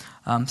conclude.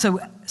 So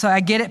I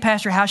get it,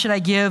 Pastor. How should I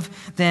give?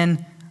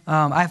 Then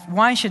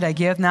why should I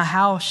give? Now,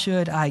 how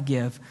should I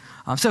give?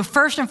 So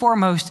first and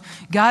foremost,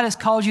 God has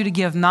called you to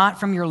give not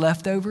from your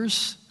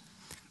leftovers,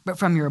 but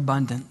from your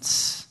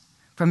abundance,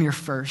 from your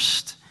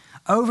first.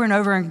 Over and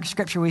over in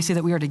Scripture, we see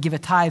that we are to give a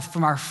tithe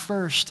from our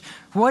first.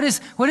 What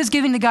does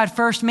giving to God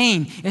first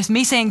mean? It's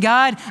me saying,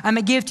 God, I'm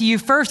going to give to you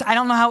first. I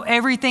don't know how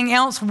everything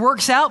else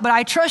works out, but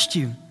I trust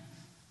you.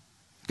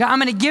 God, I'm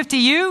going to give to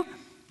you,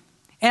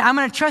 and I'm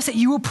going to trust that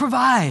you will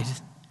provide.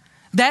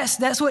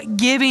 That's what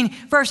giving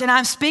first. And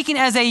I'm speaking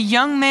as a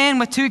young man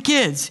with 2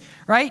 kids,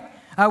 right?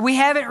 We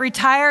haven't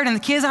retired, and the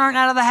kids aren't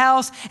out of the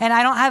house, and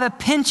I don't have a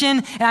pension,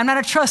 and I'm not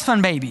a trust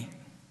fund baby.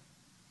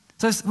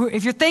 So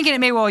if you're thinking at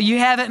me, well, you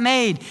have it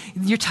made,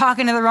 you're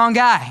talking to the wrong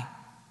guy.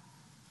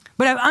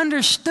 But I've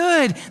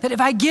understood that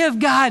if I give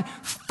God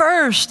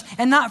first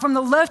and not from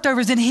the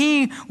leftovers, then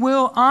he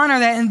will honor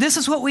that. And this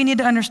is what we need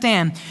to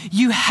understand.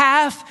 You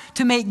have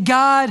to make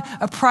God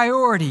a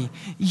priority.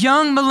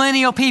 Young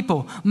millennial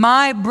people,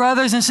 my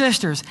brothers and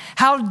sisters,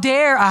 how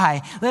dare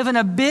I live in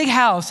a big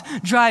house,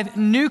 drive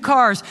new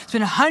cars,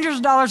 spend hundreds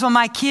of dollars on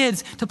my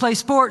kids to play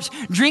sports,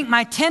 drink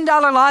my $10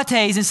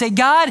 lattes and say,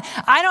 God,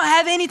 I don't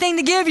have anything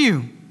to give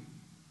you.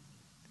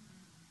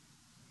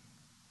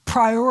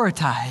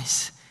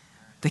 Prioritize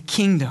the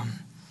kingdom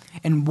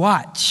and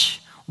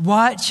watch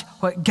what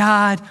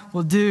God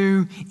will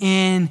do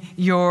in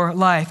your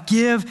life.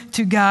 Give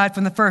to God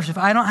from the first. If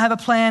I don't have a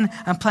plan,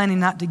 I'm planning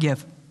not to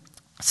give.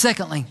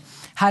 Secondly,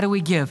 how do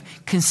we give?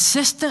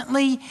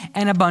 Consistently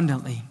and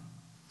abundantly.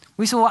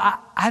 We say, well,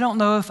 I don't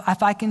know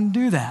if I can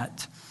do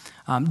that.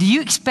 Do you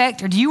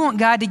expect or do you want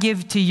God to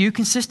give to you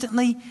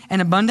consistently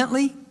and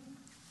abundantly?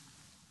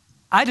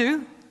 I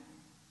do.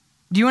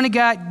 Do you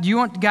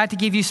want God to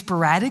give you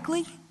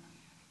sporadically?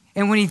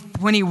 And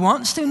when he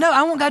wants to? No,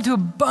 I want God to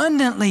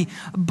abundantly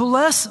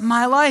bless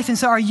my life. And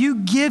so are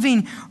you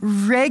giving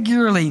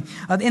regularly?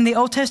 In the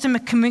Old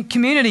Testament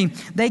community,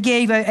 they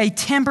gave a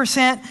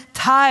 10%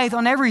 tithe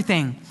on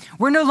everything.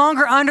 We're no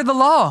longer under the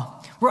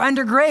law. We're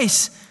under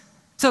grace.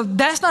 So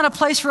that's not a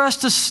place for us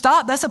to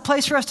stop. That's a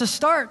place for us to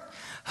start.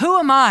 Who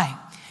am I?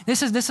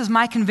 This is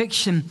my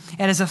conviction.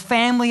 And as a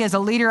family, as a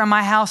leader in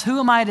my house, who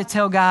am I to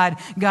tell God,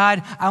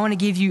 I want to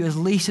give you as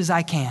least as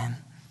I can?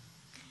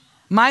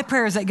 My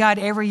prayer is that God,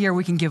 every year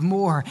we can give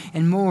more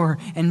and more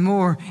and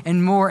more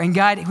and more. And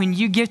God, when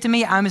you give to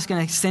me, I'm just going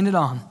to extend it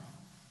on.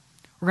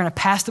 We're going to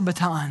pass the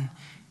baton.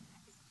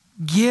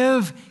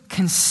 Give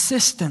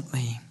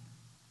consistently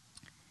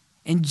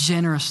and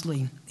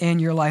generously in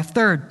your life.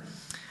 Third,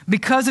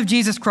 because of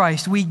Jesus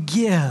Christ, we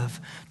give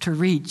to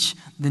reach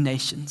the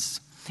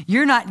nations.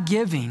 You're not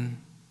giving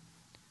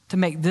to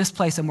make this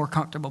place a more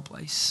comfortable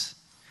place.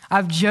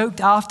 I've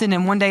joked often,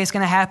 and one day it's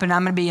going to happen.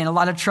 I'm going to be in a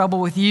lot of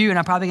trouble with you, and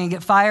I'm probably going to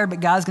get fired, but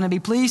God's going to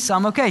be pleased, so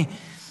I'm okay.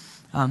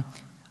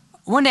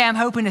 One day I'm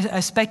hoping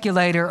a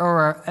speculator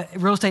or a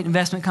real estate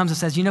investment comes and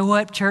says, you know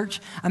what, church,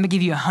 I'm going to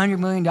give you $100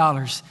 million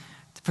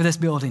for this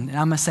building. And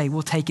I'm going to say,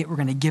 we'll take it. We're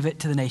going to give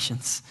it to the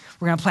nations.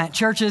 We're going to plant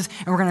churches,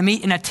 and we're going to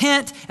meet in a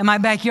tent in my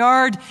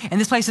backyard,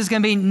 and this place is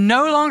going to be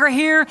no longer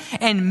here,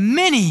 and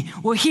many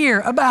will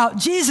hear about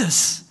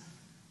Jesus.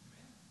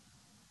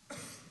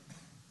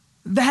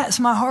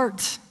 That's my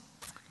heart.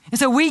 And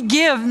so we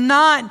give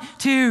not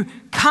to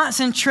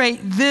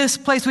concentrate this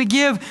place. We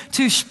give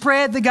to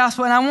spread the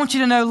gospel. And I want you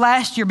to know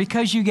last year,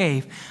 because you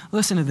gave,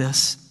 listen to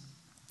this.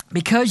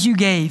 Because you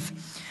gave,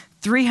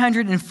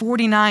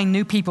 349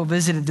 new people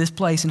visited this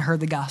place and heard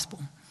the gospel.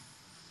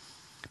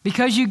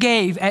 Because you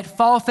gave, at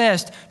Fall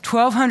Fest,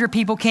 1,200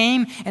 people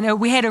came, and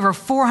we had over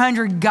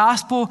 400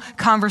 gospel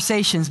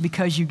conversations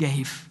because you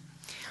gave.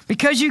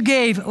 Because you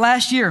gave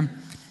last year,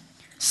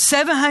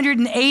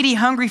 780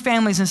 hungry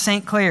families in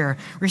St. Clair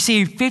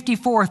received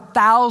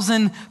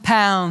 54,000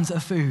 pounds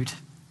of food,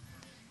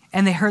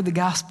 and they heard the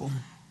gospel.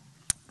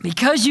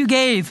 Because you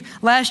gave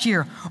last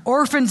year,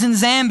 orphans in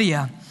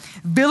Zambia,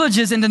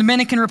 villages in the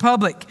Dominican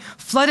Republic,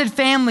 flooded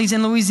families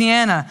in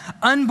Louisiana,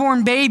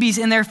 unborn babies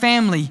in their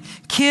family,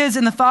 kids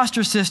in the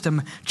foster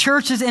system,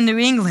 churches in New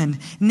England,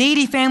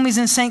 needy families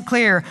in St.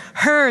 Clair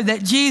heard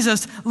that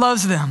Jesus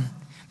loves them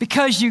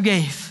because you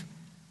gave.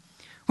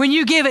 When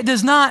you give, it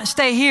does not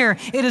stay here.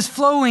 It is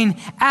flowing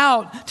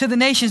out to the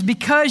nations.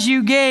 Because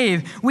you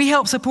gave, we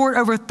help support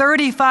over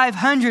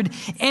 3,500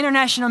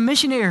 international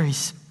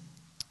missionaries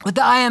with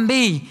the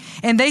IMB,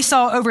 and they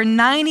saw over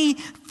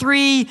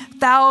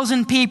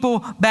 93,000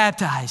 people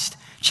baptized.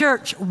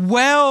 Church,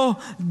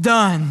 well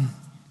done.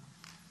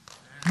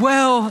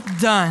 Well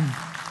done.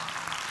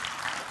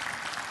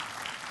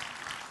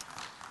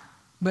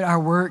 But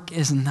our work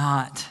is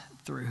not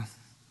through.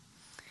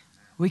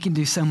 We can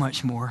do so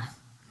much more.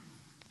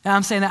 And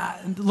I'm saying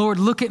that, Lord,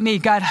 look at me.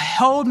 God,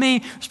 hold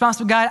me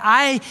responsible. God,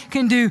 I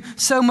can do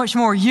so much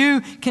more. You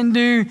can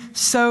do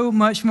so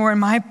much more. And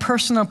my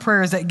personal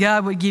prayer is that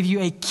God would give you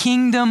a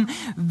kingdom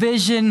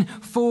vision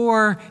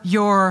for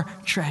your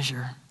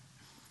treasure.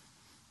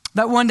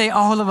 That one day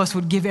all of us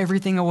would give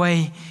everything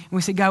away. And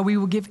we say, God, we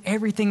will give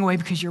everything away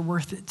because you're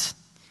worth it.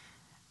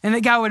 And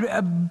that God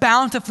would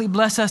bountifully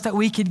bless us that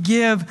we could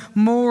give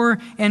more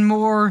and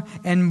more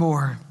and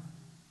more.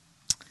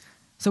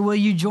 So will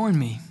you join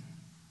me?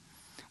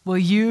 Will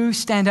you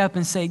stand up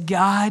and say,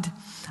 God,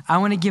 I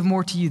want to give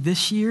more to you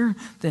this year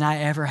than I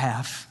ever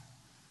have?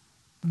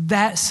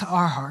 That's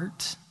our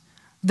heart.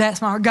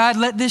 That's my heart. God,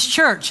 let this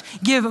church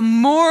give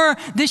more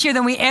this year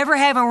than we ever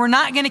have, and we're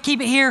not going to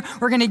keep it here.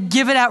 We're going to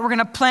give it out. We're going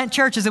to plant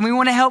churches, and we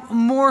want to help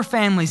more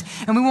families,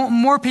 and we want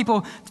more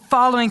people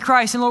following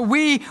Christ. And Lord,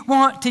 we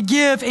want to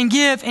give and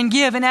give and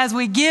give. And as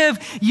we give,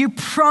 you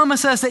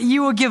promise us that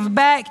you will give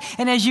back.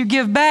 And as you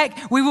give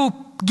back, we will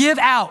give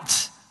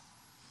out.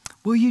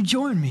 Will you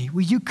join me?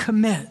 Will you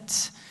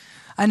commit?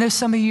 I know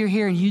some of you are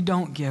here and you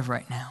don't give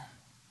right now.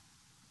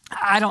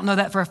 I don't know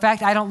that for a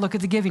fact. I don't look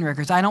at the giving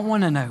records. I don't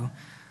want to know.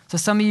 So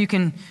some of you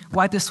can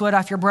wipe the sweat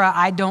off your brow.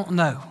 I don't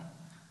know.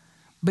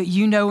 But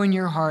you know in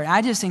your heart.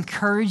 I just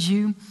encourage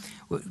you,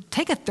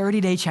 take a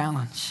 30-day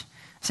challenge.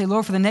 Say,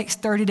 Lord, for the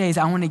next 30 days,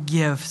 I want to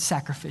give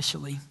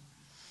sacrificially.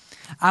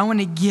 I want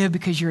to give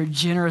because you're a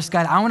generous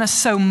God. I want to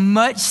sow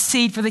much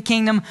seed for the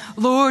kingdom.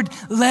 Lord,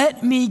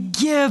 let me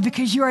give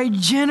because you are a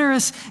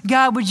generous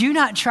God. Would you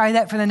not try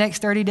that for the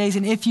next 30 days?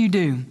 And if you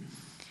do,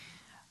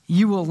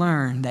 you will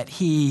learn that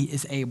he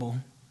is able.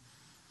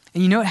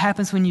 And you know what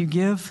happens when you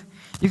give?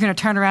 You're going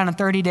to turn around in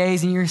 30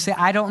 days and you're going to say,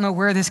 I don't know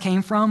where this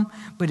came from,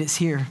 but it's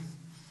here.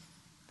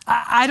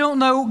 I don't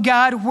know,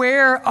 God,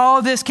 where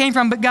all this came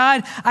from, but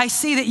God, I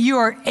see that you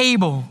are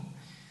able.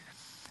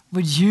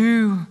 Would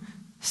you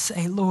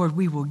say, Lord,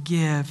 we will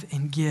give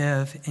and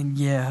give and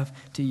give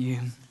to you.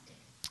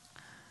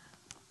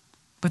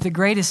 But the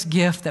greatest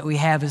gift that we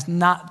have is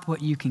not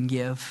what you can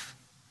give.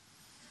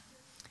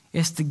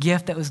 It's the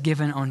gift that was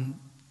given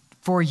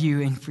for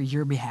you and for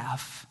your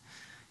behalf.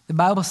 The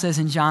Bible says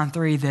in John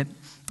 3 that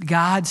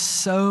God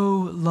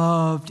so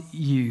loved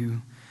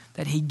you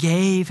that he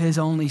gave his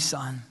only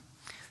son,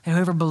 that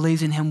whoever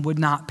believes in him would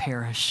not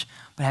perish,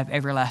 but have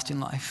everlasting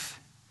life.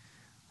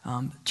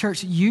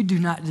 Church, you do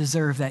not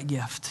deserve that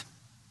gift.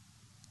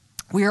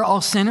 We are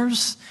all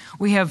sinners.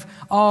 We have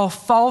all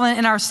fallen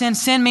in our sin.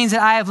 Sin means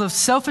that I have lived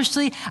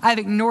selfishly. I've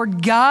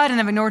ignored God and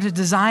I've ignored his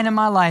design in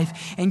my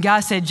life. And God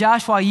said,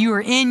 Josh, while you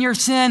were in your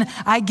sin,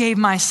 I gave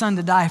my son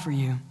to die for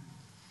you.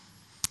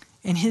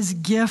 And his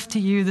gift to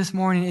you this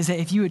morning is that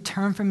if you would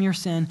turn from your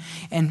sin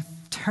and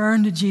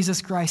turn to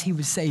Jesus Christ, he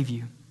would save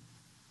you.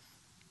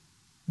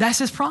 That's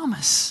his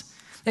promise.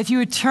 If you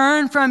would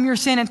turn from your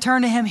sin and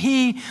turn to him,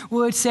 he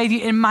would save you.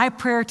 And my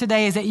prayer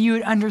today is that you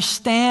would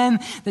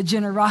understand the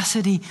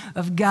generosity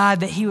of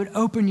God, that he would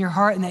open your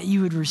heart and that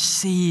you would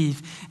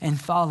receive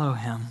and follow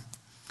him.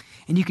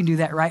 And you can do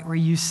that right where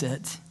you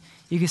sit.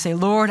 You can say,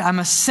 Lord, I'm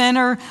a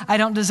sinner. I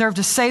don't deserve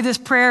to say this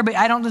prayer, but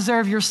I don't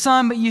deserve your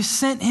son, but you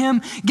sent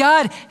him.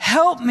 God,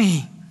 help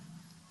me.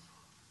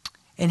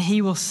 And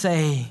he will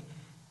say,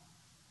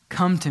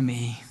 come to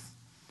me.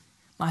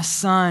 My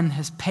son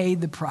has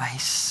paid the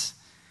price,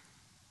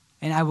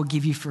 and I will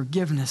give you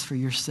forgiveness for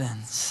your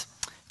sins.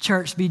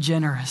 Church, be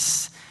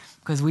generous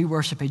because we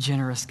worship a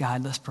generous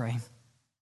God. Let's pray.